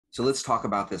So let's talk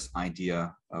about this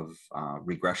idea of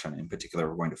regression. In particular,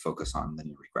 we're going to focus on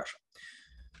linear regression.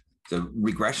 So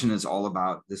regression is all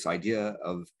about this idea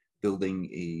of building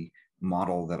a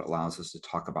model that allows us to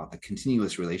talk about the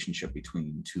continuous relationship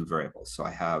between two variables. So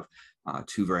I have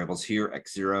two variables here,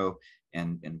 x0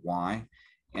 and y,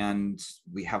 and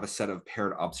we have a set of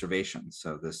paired observations.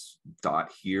 So this dot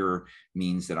here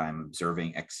means that I'm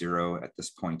observing x0 at this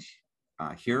point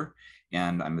here,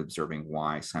 and I'm observing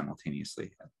y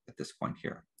simultaneously at this point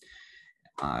here.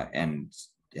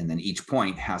 And then each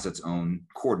point has its own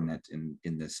coordinate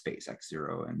in this space,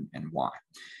 x0 and y.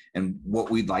 And what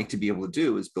we'd like to be able to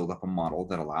do is build up a model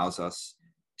that allows us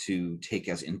to take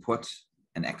as input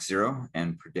an x0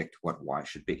 and predict what y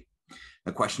should be.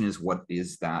 The question is, what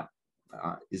is that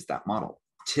model?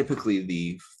 Typically,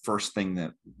 the first thing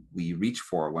that we reach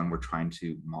for when we're trying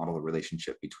to model a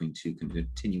relationship between two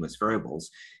continuous variables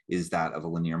is that of a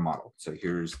linear model. So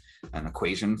here's an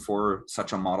equation for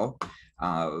such a model.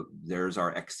 There's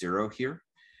our x0 here.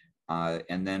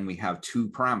 And then we have two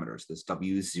parameters. This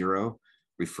w0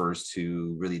 refers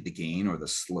to really the gain or the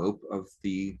slope of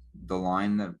the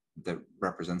line that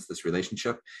represents this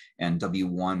relationship, and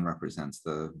w1 represents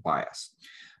the bias.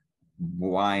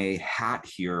 Y hat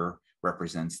here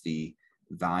represents the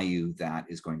value that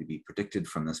is going to be predicted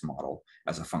from this model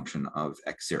as a function of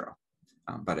x0.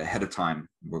 But ahead of time,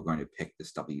 we're going to pick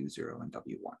this w0 and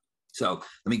w1. So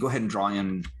let me go ahead and draw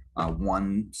in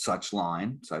one such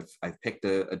line. So I've picked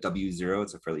a w0.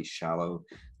 It's a fairly shallow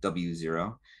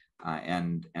w0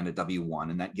 and a w1,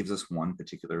 and that gives us one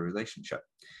particular relationship.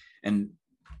 And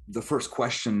the first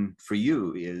question for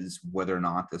you is whether or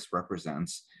not this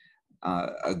represents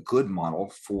a good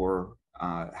model for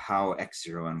how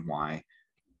x0 and y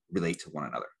relate to one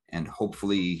another. And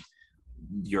hopefully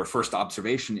your first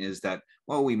observation is that,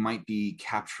 well, we might be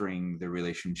capturing the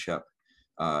relationship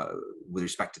with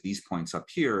respect to these points up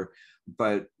here,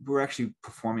 but we're actually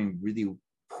performing really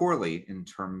poorly in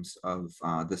terms of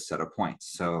this set of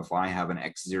points. So if I have an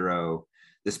x0,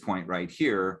 this point right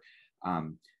here,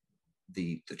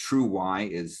 the true y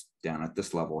is down at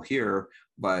this level here,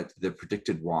 but the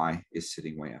predicted y is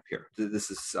sitting way up here.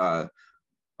 This is a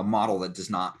model that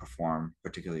does not perform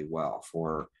particularly well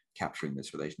for capturing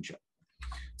this relationship.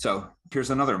 So here's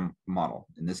another model.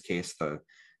 In this case, the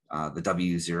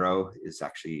w0 is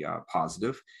actually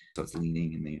positive, so it's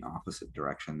leaning in the opposite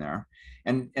direction there.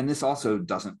 And this also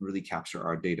doesn't really capture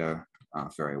our data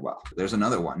very well. There's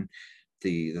another one.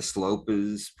 The slope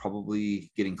is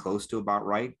probably getting close to about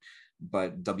right,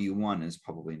 but w1 is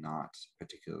probably not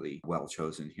particularly well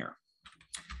chosen here.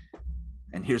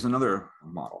 And here's another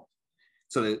model.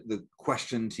 So the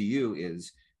question to you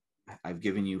is, I've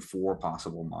given you 4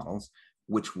 possible models.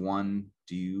 Which one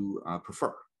do you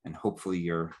prefer? And hopefully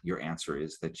your answer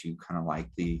is that you kind of like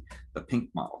the pink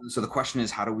model. So the question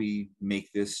is, how do we make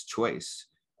this choice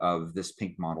of this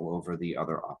pink model over the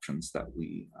other options that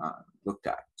we looked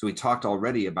at? So we talked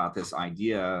already about this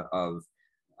idea of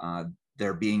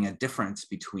there being a difference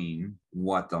between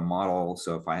what the model,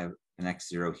 so if I have an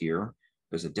x0 here,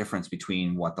 there's a difference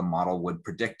between what the model would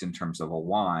predict in terms of a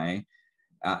y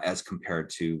as compared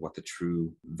to what the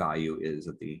true value is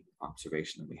of the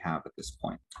observation that we have at this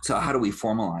point. So how do we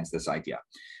formalize this idea?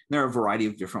 There are a variety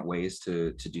of different ways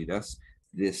to do this.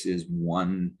 This is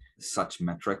one such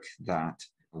metric that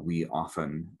we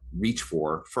often reach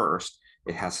for first.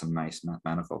 It has some nice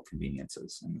mathematical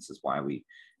conveniences, and this is why we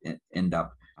end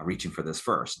up reaching for this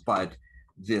first. But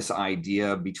this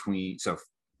idea between, so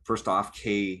first off,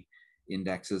 k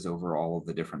indexes over all of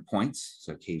the different points.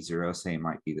 So k0, say,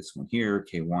 might be this one here,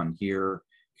 k1 here,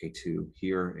 k2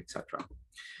 here, etc.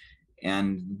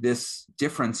 And this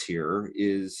difference here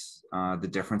is the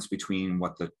difference between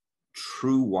what the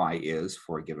true y is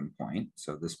for a given point.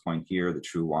 So this point here, the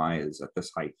true y is at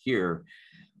this height here.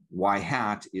 Y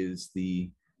hat is the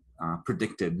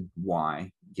predicted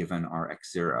y given our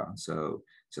x0. So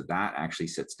that actually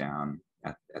sits down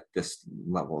at this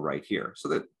level right here. So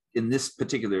that in this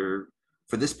particular,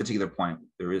 for this particular point,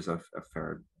 there is a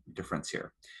fair difference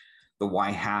here. The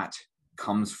y hat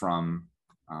comes from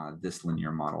this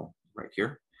linear model right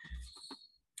here.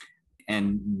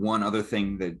 And one other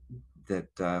thing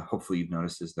that hopefully you've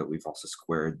noticed is that we've also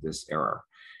squared this error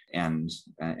and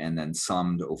then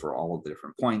summed over all of the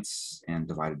different points and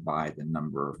divided by the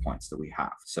number of points that we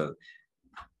have. So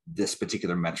this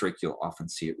particular metric, you'll often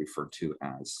see it referred to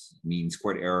as mean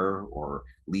squared error or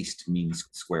least mean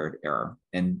squared error.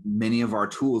 And many of our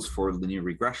tools for linear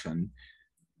regression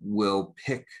will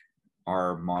pick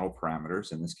our model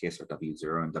parameters, in this case our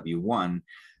w0 and w1,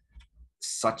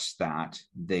 such that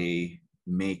they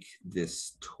make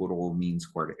this total mean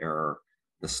squared error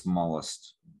the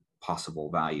smallest possible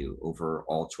value over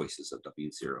all choices of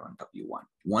W0 and W1.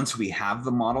 Once we have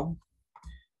the model,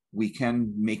 we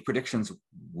can make predictions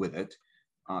with it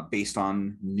based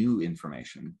on new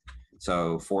information.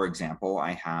 So for example,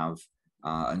 I have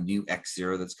a new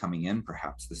X0 that's coming in.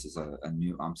 Perhaps this is a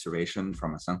new observation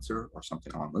from a sensor or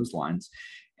something along those lines.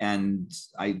 And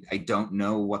I don't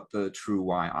know what the true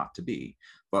Y ought to be,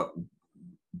 but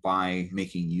by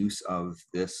making use of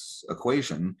this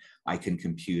equation, I can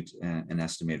compute an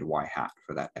estimated Y hat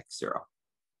for that X0.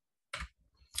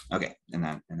 Okay, and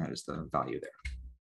that is the value there.